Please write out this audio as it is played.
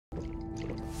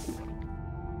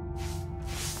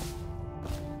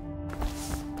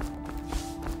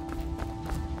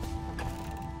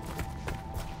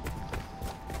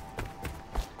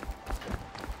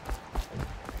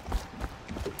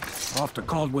Off to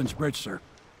Caldwin's Bridge, sir.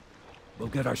 We'll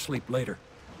get our sleep later.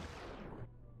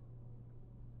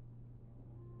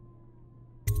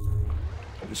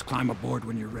 Just climb aboard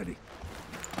when you're ready.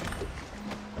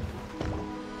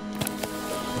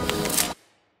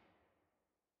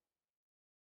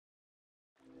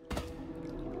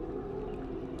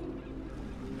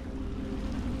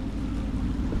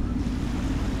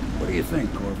 What do you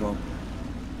think, Corvo?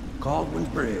 Caldwin's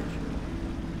Bridge.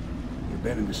 You've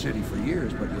been in the city for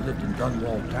years, but you lived in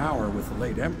Dunwall Tower with the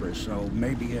late Empress, so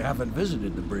maybe you haven't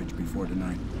visited the bridge before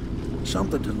tonight.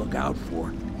 Something to look out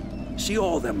for. See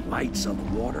all them lights on the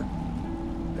water?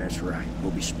 That's right,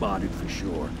 we'll be spotted for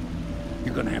sure.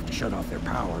 You're gonna have to shut off their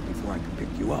power before I can pick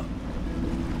you up.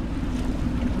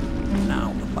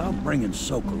 Now, about bringing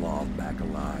Sokolov back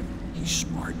alive. He's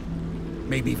smart.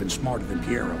 Maybe even smarter than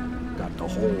Piero. Got the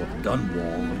whole of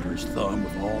Dunwall under his thumb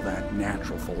with all that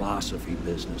natural philosophy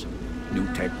business. New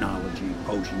technology,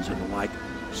 potions and the like.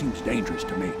 Seems dangerous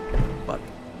to me. But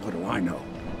what do I know?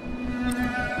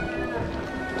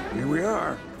 Here we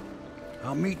are.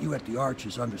 I'll meet you at the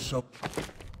arches under Sokolov's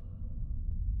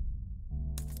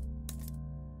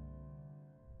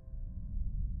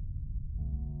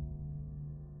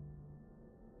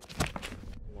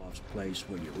place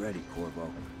when you're ready, Corvo.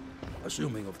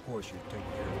 Assuming, of course, you take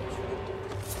care of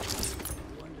this.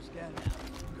 You understand now?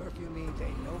 Curfew means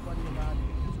ain't nobody around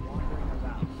here just wandering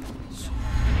about.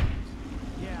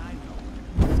 Yeah, I know.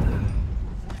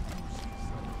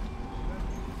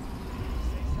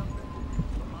 Say something?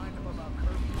 Remind them about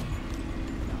curfew.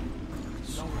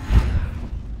 No.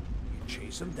 You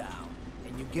chase them down,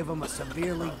 and you give them a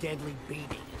severely deadly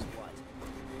beating, is what?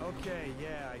 Okay,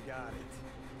 yeah, I got it.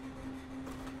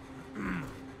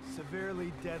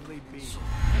 Severely deadly beating.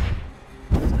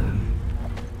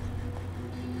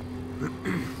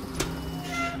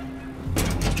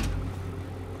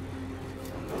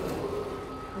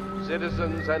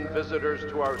 Citizens and visitors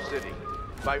to our city,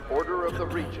 by order of the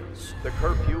Regents, the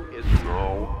curfew is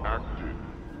now active.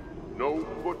 No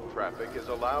foot traffic is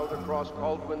allowed across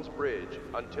Caldwin's Bridge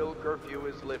until curfew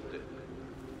is lifted.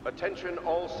 Attention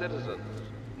all citizens.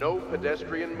 No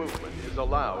pedestrian movement is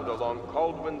allowed along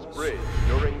Caldwin's Bridge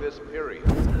during this period.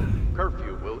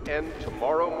 Curfew will end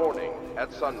tomorrow morning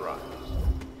at sunrise.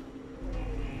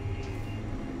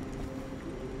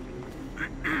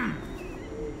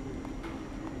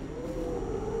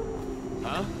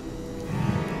 Huh?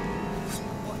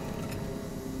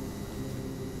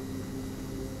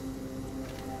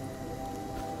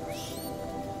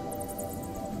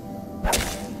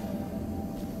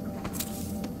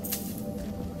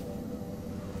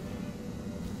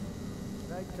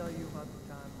 Did I tell you about the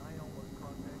time I almost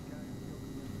caught that guy who killed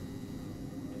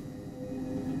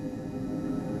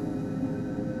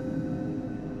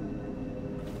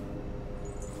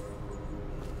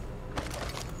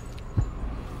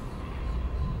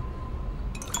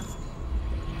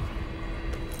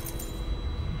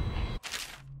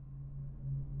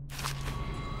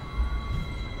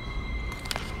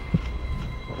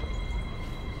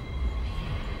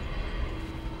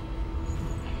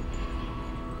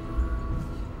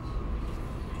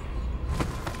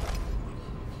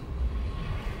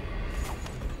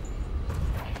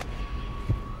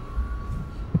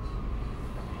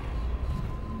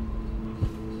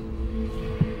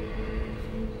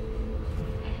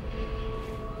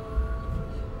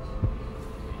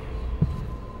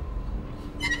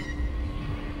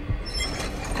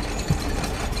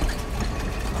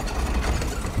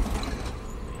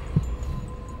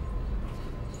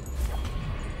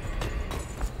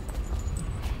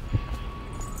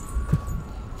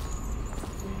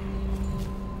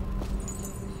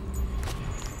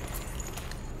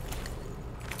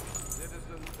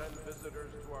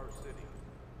Visitors to our city,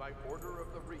 by order of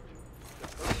the Regent, the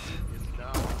curfew is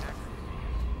now active.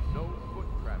 No foot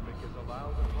traffic is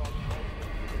allowed across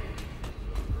Caldwin's Bridge.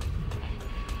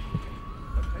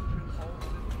 Attention all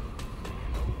citizens.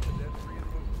 No pedestrian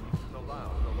movement is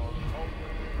allowed along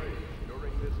Caldwin's Bridge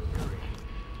during this period.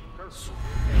 Curfew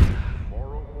will end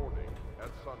tomorrow morning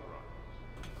at sunrise.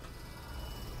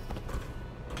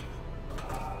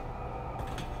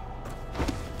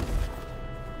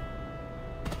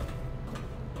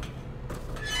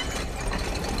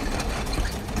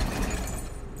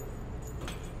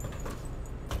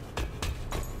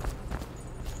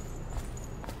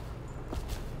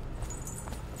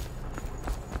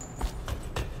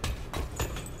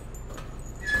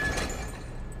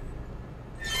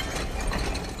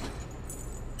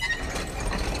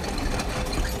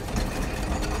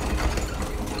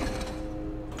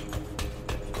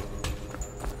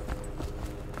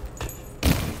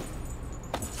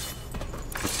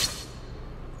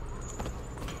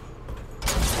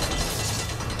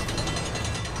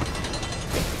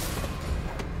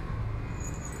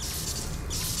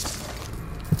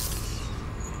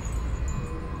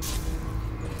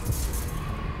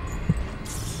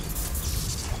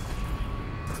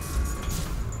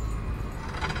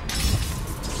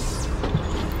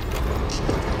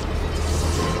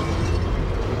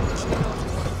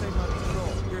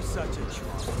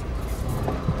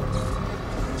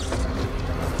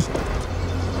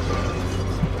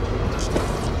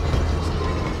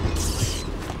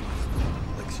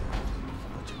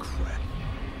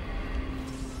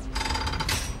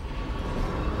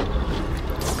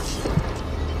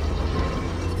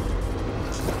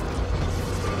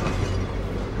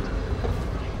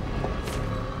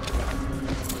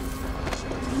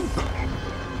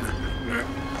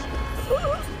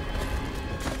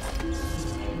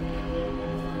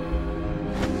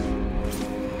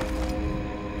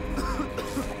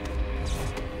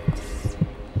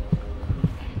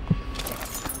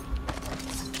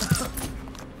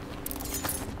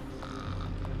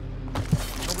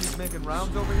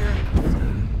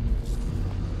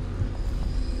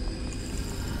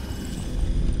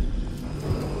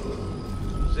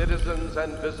 Citizens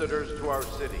and visitors to our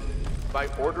city, by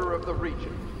order of the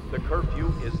Regent, the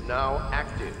curfew is now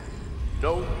active.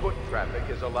 No foot traffic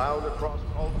is allowed across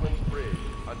Caldwell's Bridge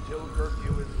until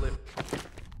curfew is lifted.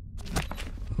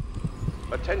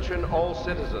 Attention all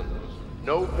citizens.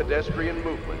 No pedestrian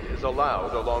movement is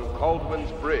allowed along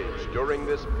Caldwell's Bridge during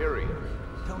this period.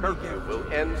 Curfew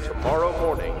will end tomorrow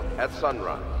morning at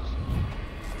sunrise.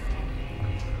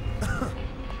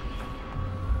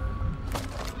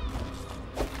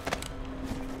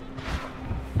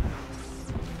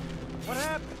 What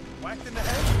happened? Whacked in the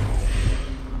head?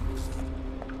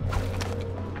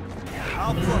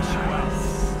 I'll flush you out.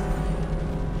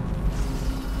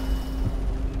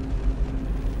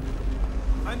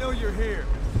 I know you're here.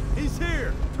 He's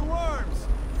here! To arms!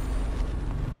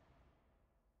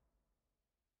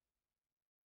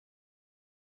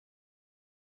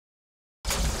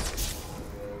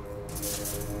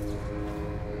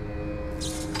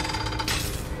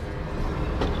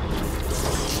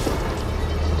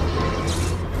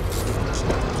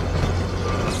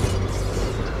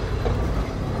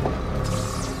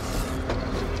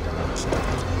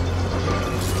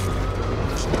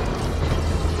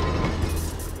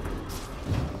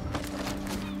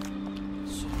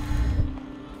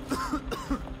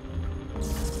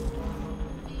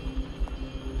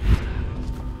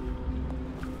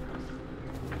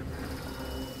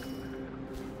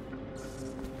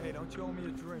 Don't you owe me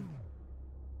a drink?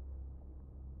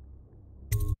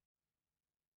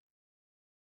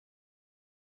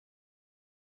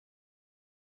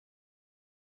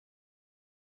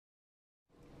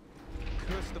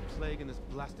 Curse the plague and this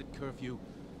blasted curfew.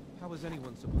 How is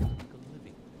anyone supposed to make a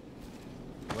living?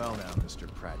 Well now, Mr.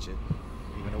 Pratchett.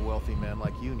 Even a wealthy man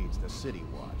like you needs the city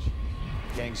watch.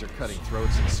 Gangs are cutting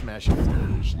throats and smashing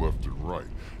doors left and right,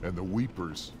 and the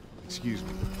Weepers... Excuse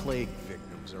me, the plague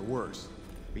victims are worse.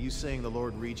 Are you saying the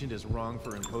Lord Regent is wrong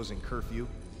for imposing curfew?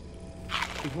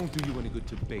 It won't do you any good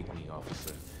to bait me,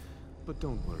 officer. But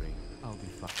don't worry, I'll be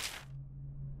fine.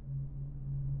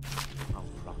 I'll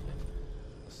profit.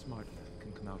 A smart man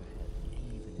can come out ahead,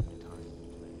 even in the time of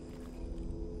plague.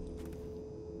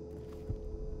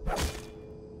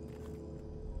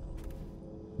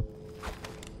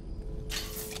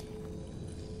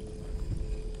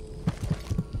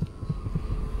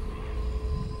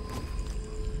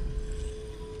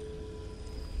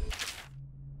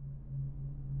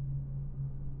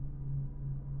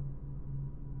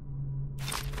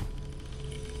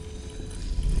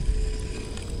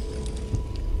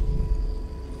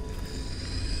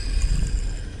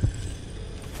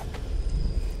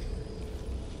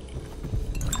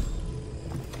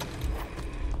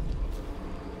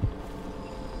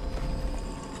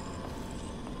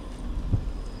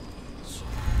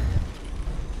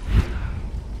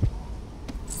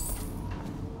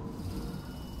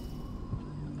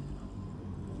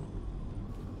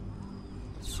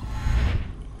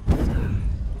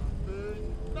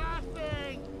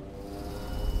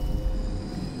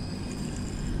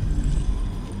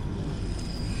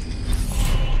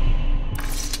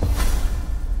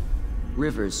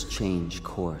 Rivers change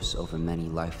course over many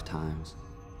lifetimes,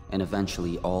 and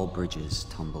eventually all bridges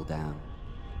tumble down.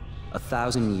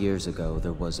 1,000 years ago,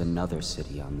 there was another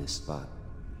city on this spot.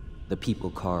 The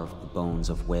people carved the bones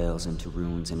of whales into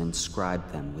runes and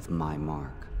inscribed them with my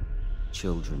mark.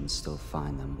 Children still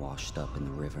find them washed up in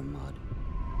the river mud.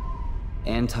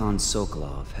 Anton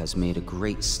Sokolov has made a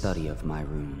great study of my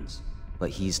runes, but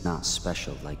he's not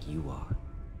special like you are.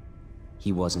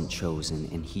 He wasn't chosen,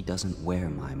 and he doesn't wear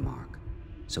my mark,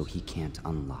 so he can't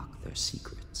unlock their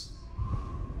secrets.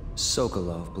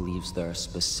 Sokolov believes there are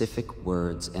specific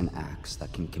words and acts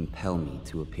that can compel me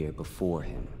to appear before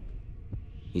him.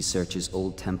 He searches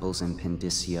old temples in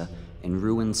Pendicia and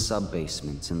ruined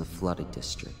sub-basements in the flooded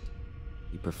district.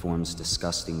 He performs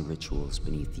disgusting rituals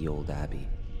beneath the old abbey.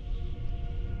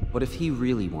 But if he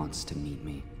really wants to meet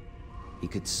me, he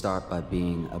could start by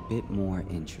being a bit more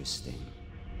interesting.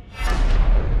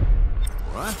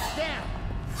 What? Damn!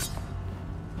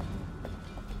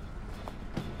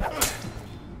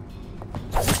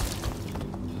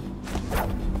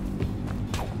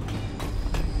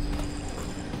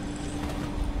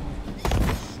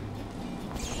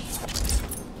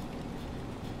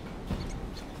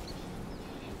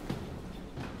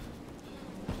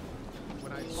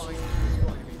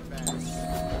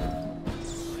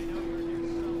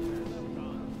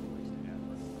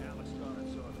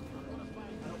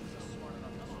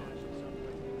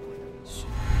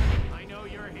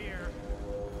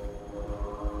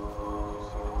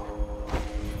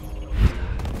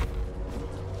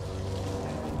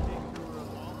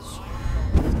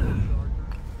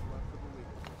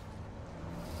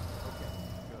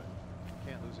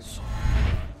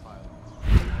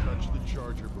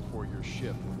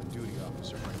 ship when the duty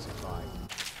officer brings it by.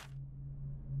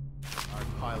 Our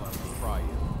pylon will pry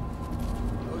you.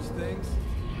 Those things?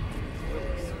 You'll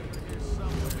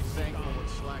be thankful when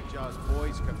Slackjaw's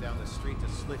boys come down the street to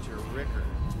slit your ricker.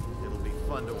 It'll be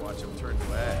fun to watch them turn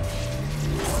to ash.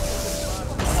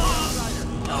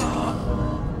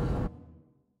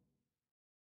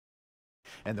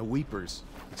 And the Weepers,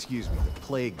 excuse me, the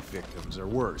plague victims are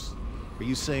worse. Are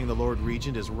you saying the Lord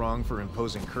Regent is wrong for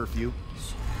imposing curfew?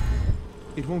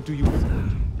 It won't do you any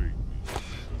good.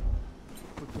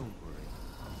 But don't worry.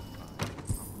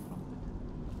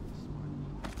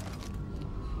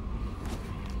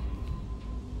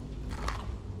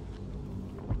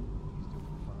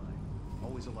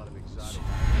 Always a lot of exotic.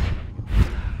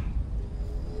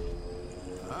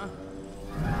 Huh?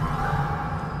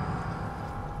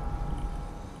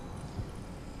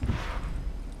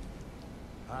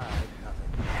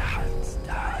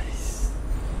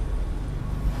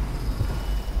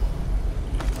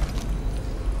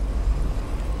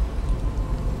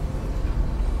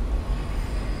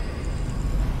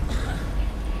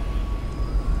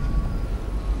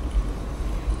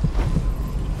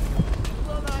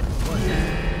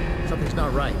 Something's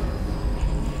not right.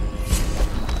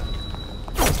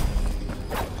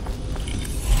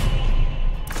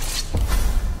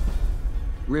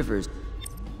 Rivers.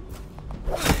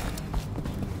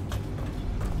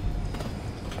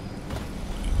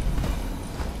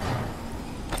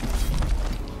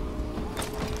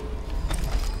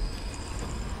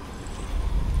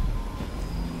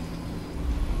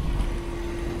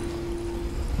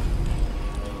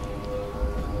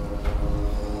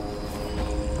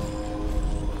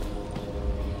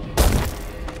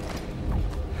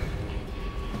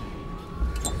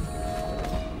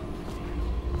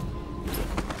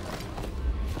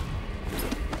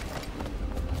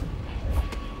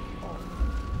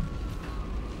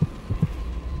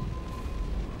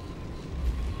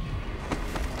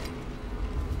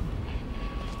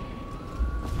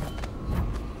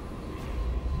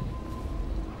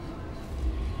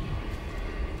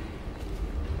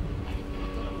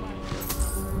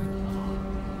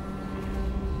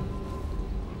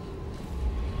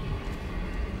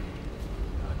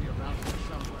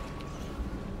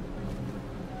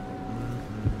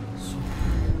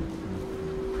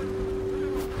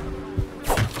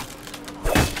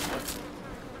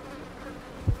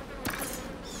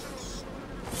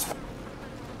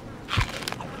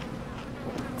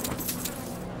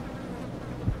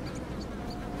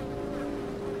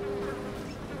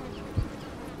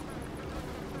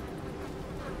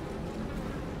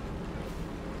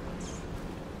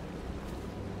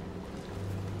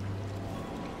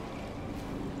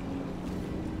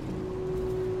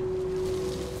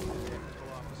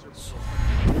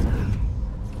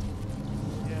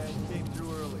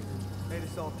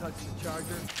 Touch the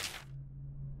charger.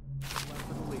 Left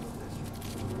for the legal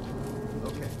district.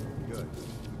 Okay, good.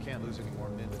 We can't lose any more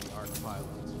men to the Ark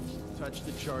pylons. Touch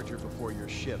the charger before you're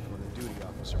shipped when the duty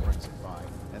officer brings it by,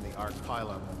 and the Ark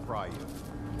pylon will pry you.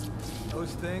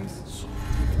 Those things?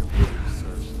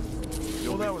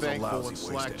 You'll Well, that be was a thankful lousy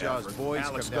when waste of Slackjaw's effort. boys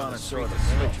Alex come down gone the and street sorted to it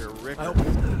slit out. your ricker.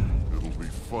 It'll be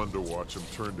fun to watch them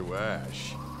turn to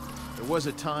ash. There was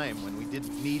a time when we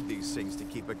didn't need these things to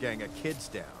keep a gang of kids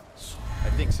down. I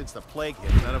think since the plague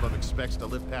hit, none of them expects to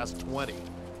live past 20.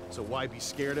 So why be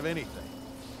scared of anything?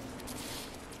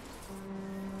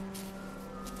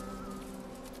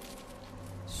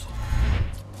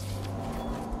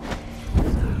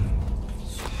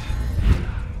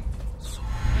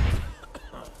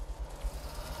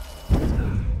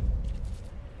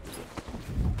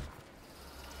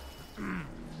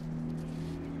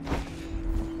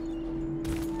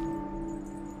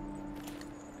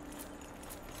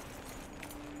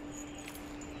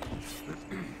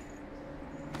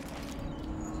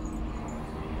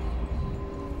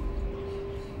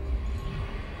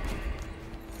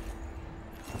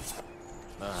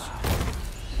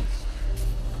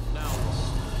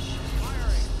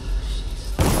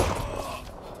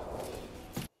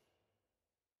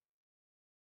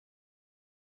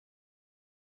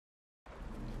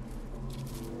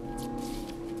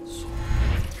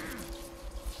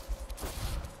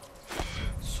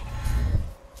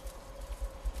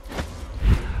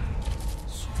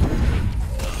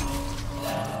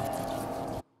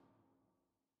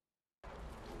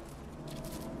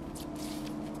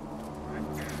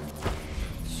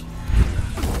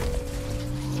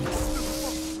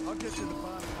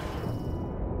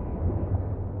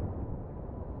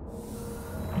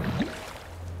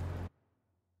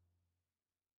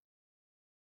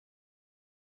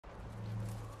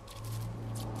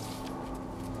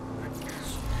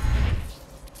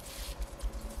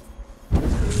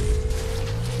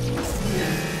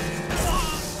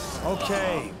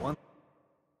 Okay, one.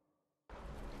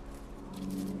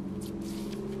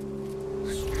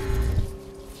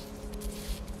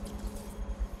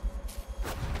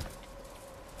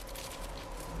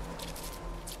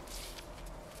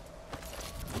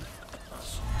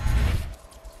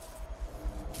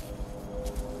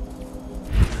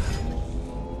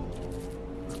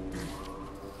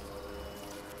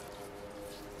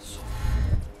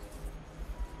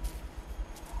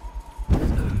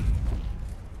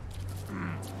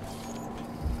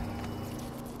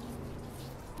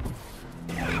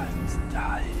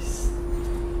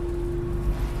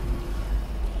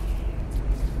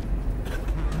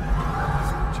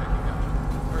 Checking out.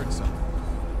 Heard something.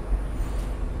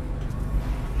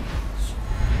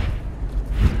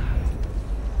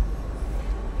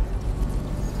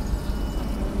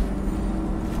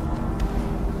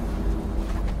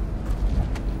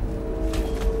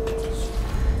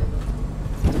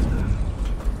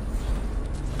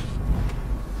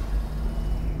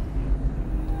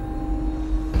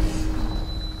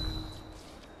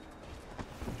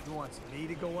 You want me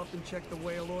to go up and check the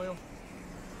whale oil?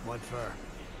 What for?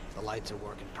 The lights are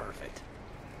working perfect.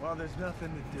 Well, there's nothing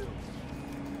to do.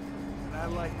 And I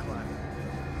like climbing.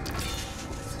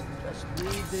 Just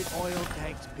leave the oil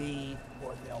tanks be,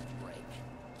 or they'll break.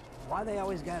 Why they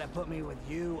always gotta put me with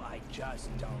you, I just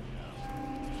don't know.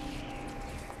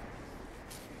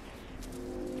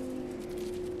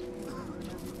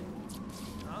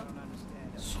 I don't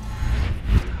understand it.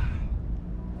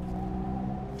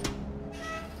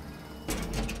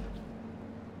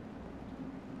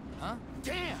 Huh?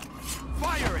 Damn!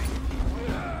 Firing!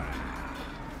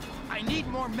 I need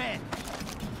more men!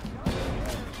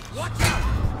 Watch out!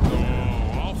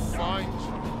 Oh, I'll find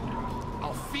you.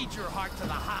 I'll feed your heart to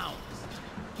the hounds!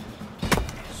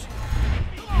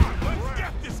 Come on, let's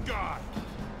get this guy.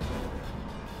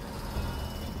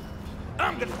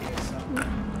 I'm gonna...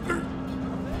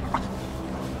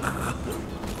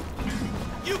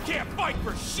 You can't fight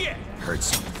for shit! Heard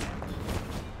something.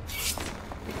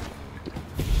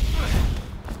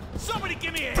 Somebody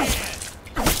give me a hand!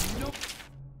 Nope.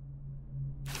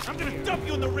 I'm gonna dump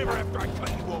you in the river after I cut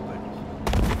you open!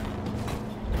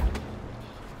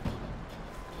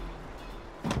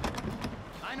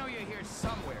 I know you're here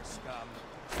somewhere, scum.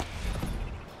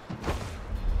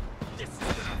 This is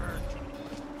gonna hurt.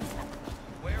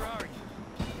 Where are you?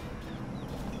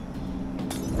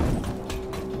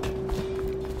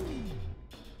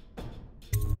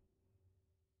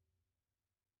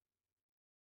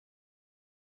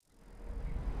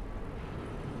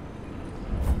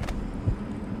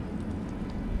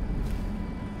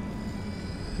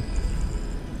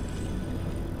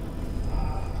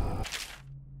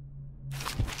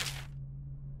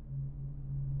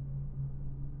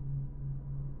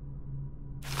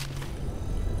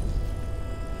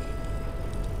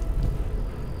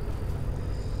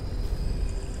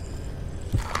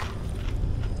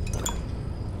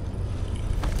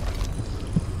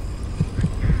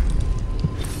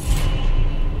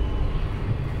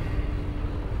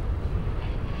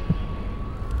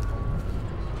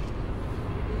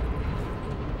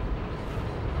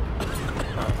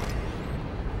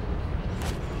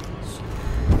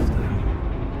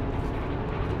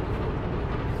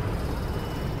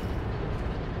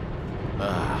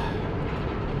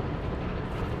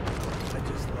 I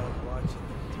just love watching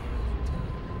them turn.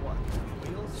 What?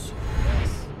 Wheels?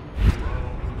 Yes.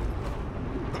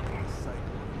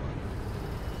 Cycle of life.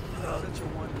 Such a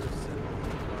wondrous symbol of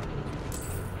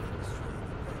progress.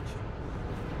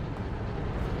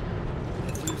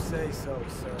 If you say so,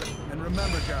 sir. And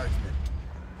remember, Guardsmen,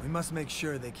 we must make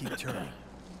sure they keep turning.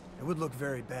 It would look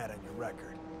very bad on your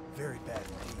record. Very bad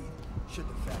indeed. Should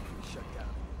the factory shut down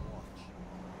in your watch.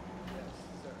 Yes,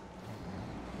 sir.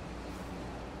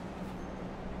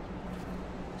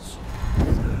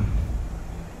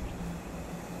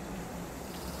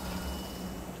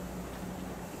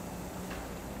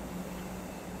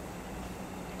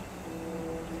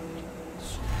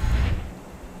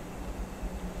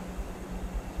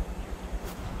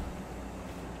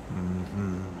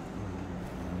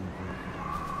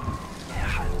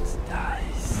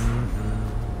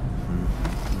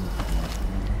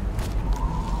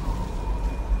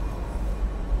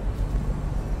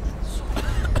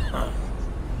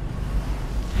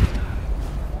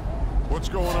 What's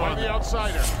going on? I'm the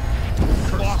outsider.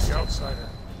 Boss the outsider.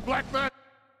 Black man.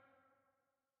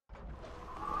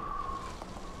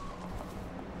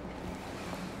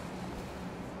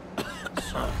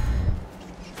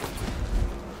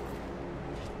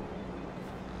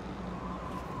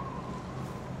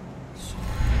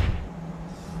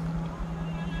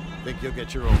 Think Think you'll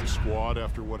get your own squad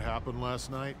after what happened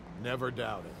last night? Never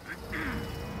doubt it.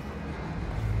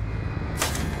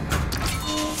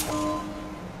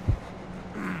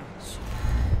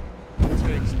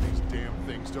 Takes these damn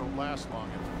things don't last long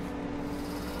enough.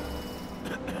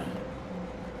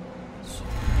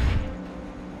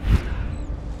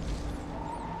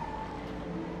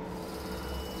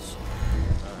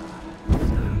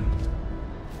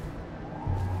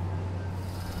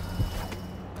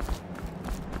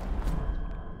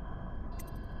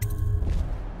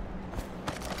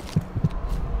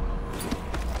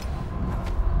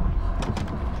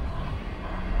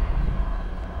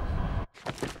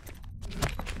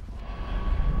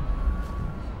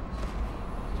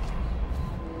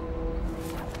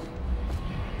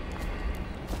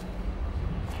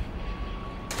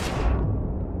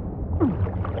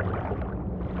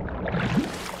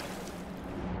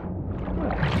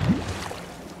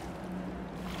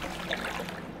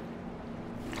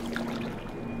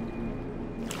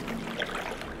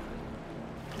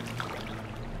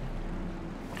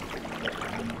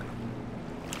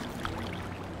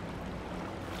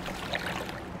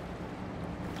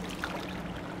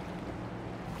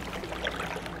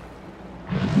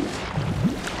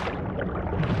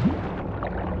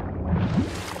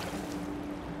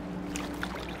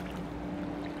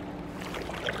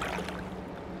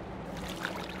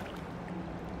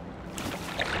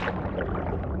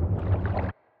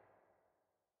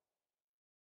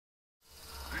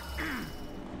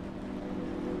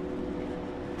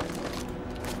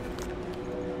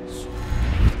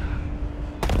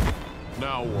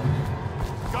 Now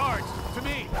what? Guards, to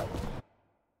me!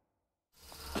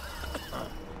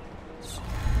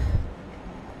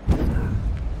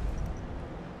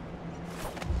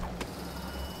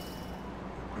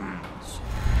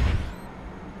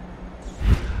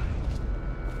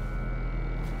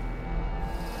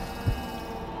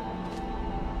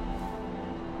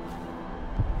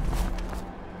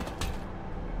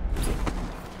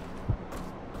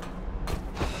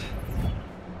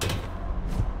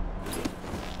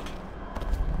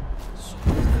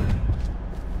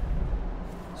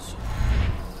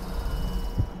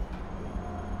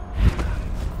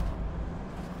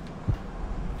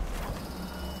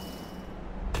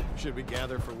 Should we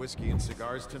gather for whiskey and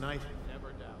cigars tonight?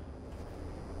 Never doubt.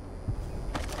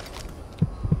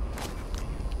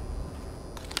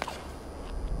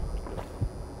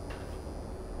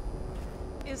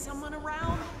 Is someone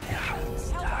around?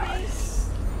 Help me!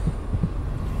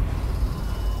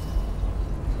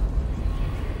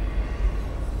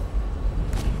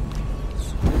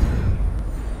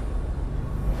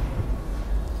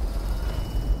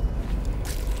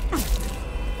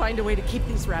 Find a way to keep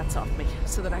these rats off me,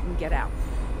 so that I can get out.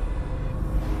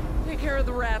 Take care of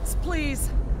the rats, please.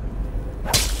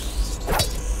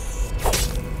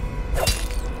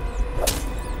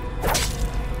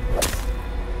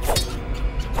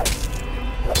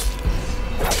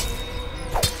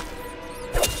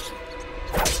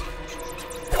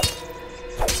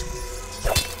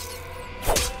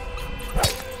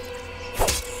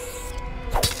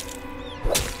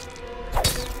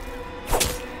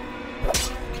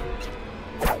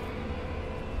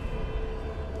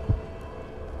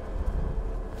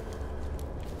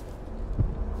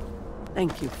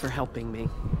 Thank you for helping me.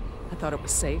 I thought it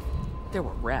was safe. There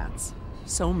were rats.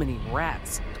 So many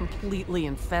rats, completely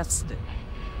infested.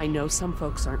 I know some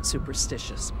folks aren't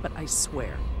superstitious, but I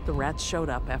swear, the rats showed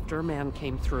up after a man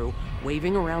came through,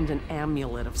 waving around an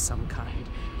amulet of some kind.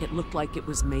 It looked like it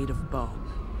was made of bone.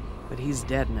 But he's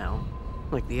dead now,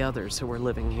 like the others who were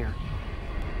living here.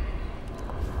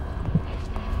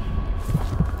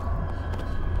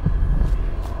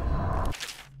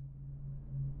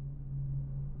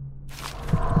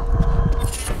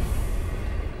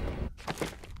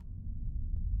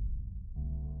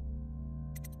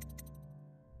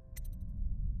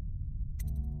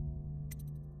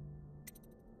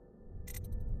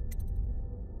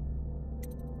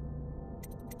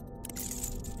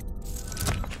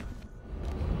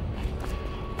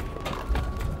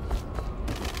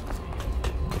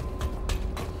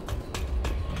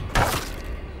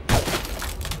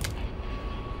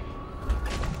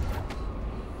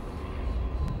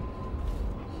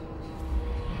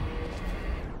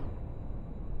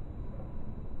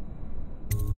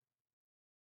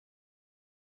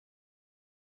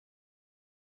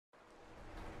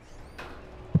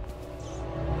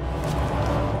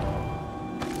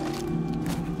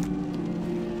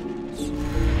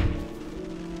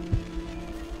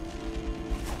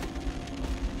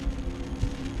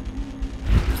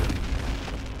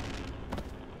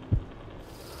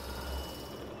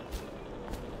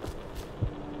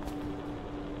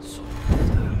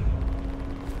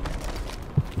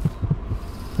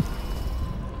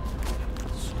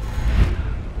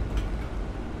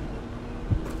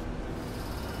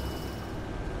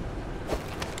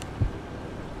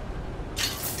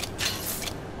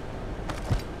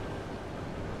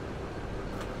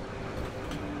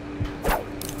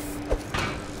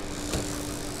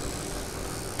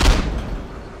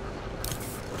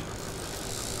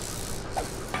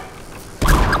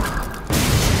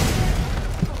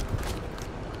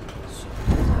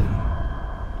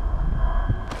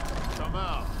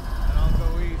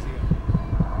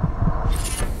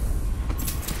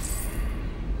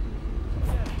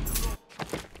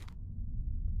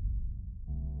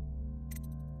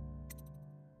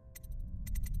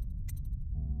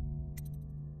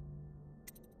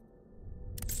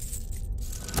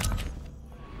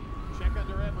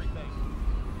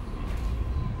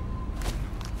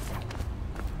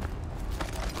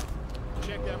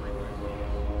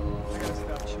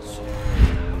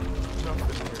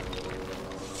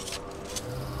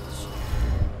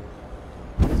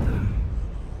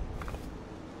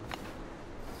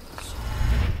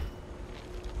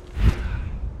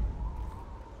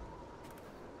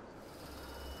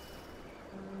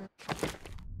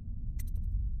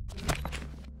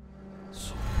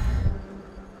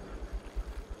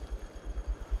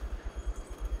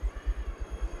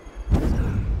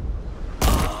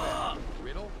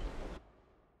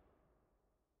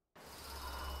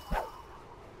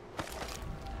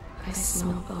 I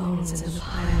smell bones in the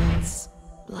pylons,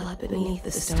 blood beneath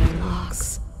the stone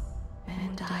locks,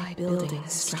 and I building a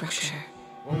structure.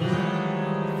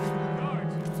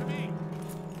 Guards, to me!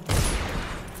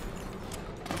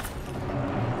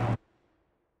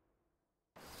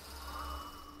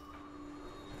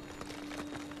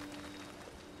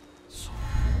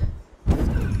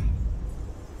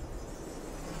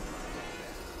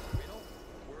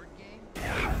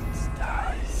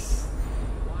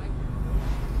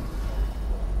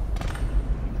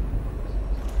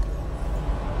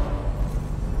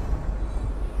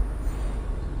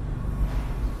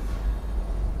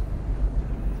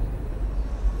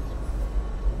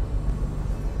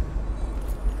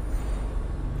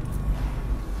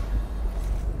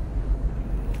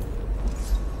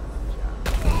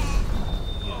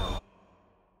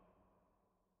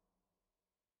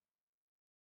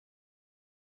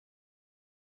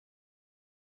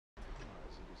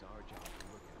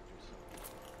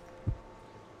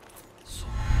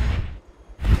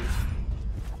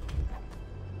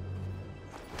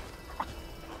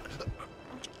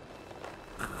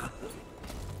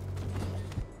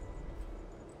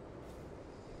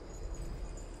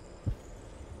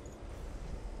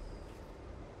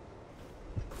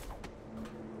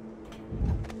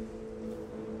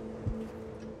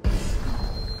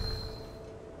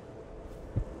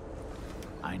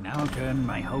 I now turn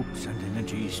my hopes and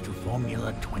energies to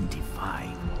Formula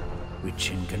 25,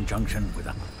 which in conjunction with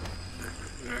a...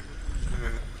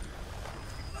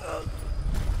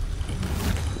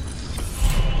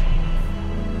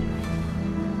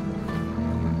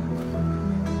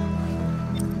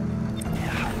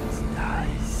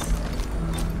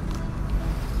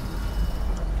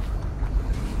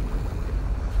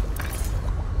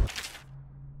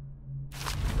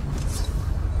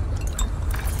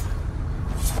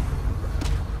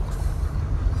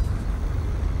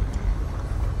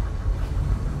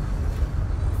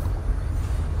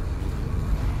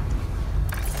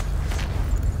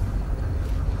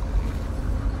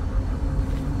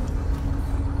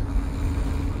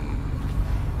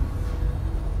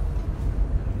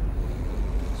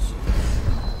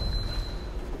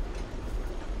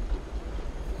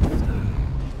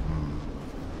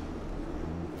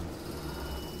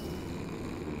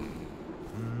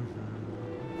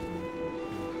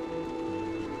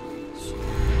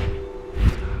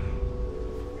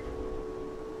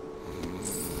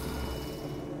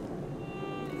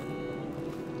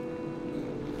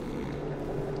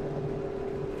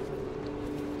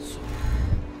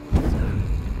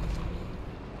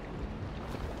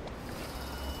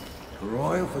 The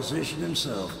royal physician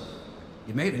himself.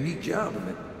 You made a neat job of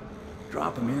it.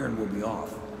 Drop him here and we'll be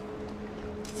off.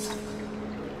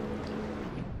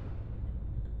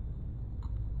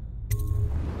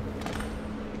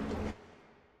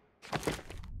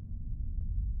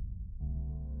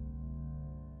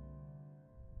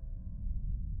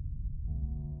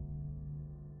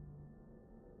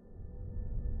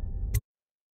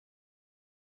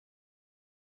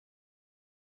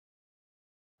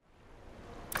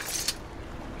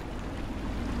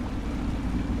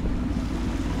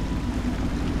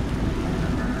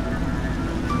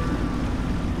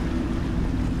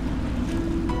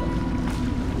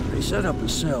 Set up a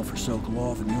cell for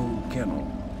Sokolov in the old kennel.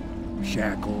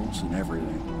 Shackles and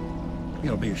everything.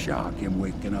 It'll be a shock, him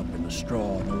waking up in the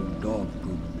straw and old dog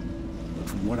poop. But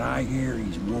from what I hear,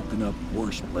 he's woken up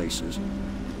worse places.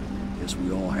 Guess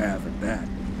we all have at that.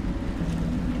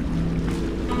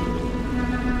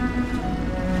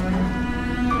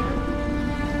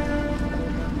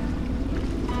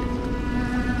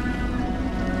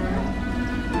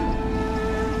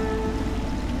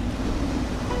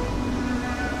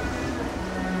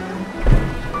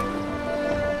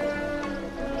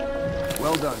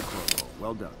 Well done, Corvo.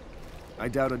 Well done. I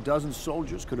doubt a dozen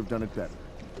soldiers could have done it better.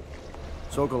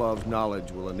 Sokolov's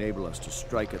knowledge will enable us to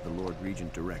strike at the Lord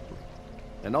Regent directly,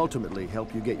 and ultimately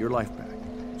help you get your life back.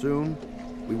 Soon,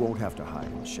 we won't have to hide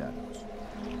in the shadows.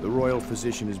 The royal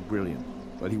physician is brilliant,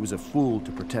 but he was a fool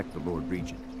to protect the Lord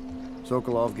Regent.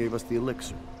 Sokolov gave us the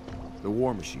elixir, the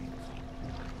war machines.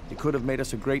 He could have made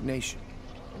us a great nation.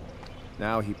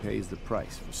 Now he pays the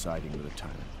price for siding with a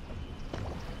tyrant.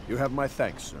 You have my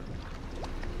thanks, sir.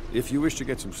 If you wish to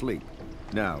get some sleep,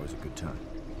 now is a good time.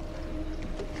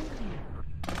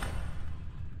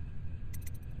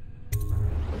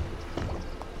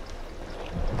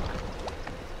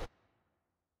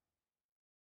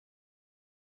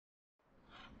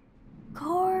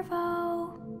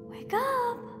 Corvo, wake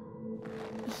up!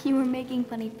 You were making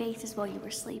funny faces while you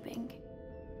were sleeping.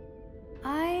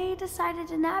 I decided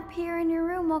to nap here in your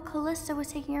room while Callista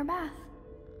was taking her bath.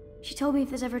 She told me if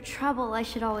there's ever trouble, I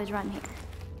should always run here.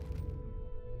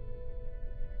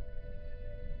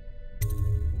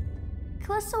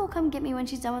 Callista will come get me when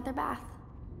she's done with her bath.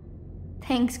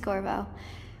 Thanks, Corvo.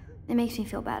 It makes me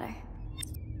feel better.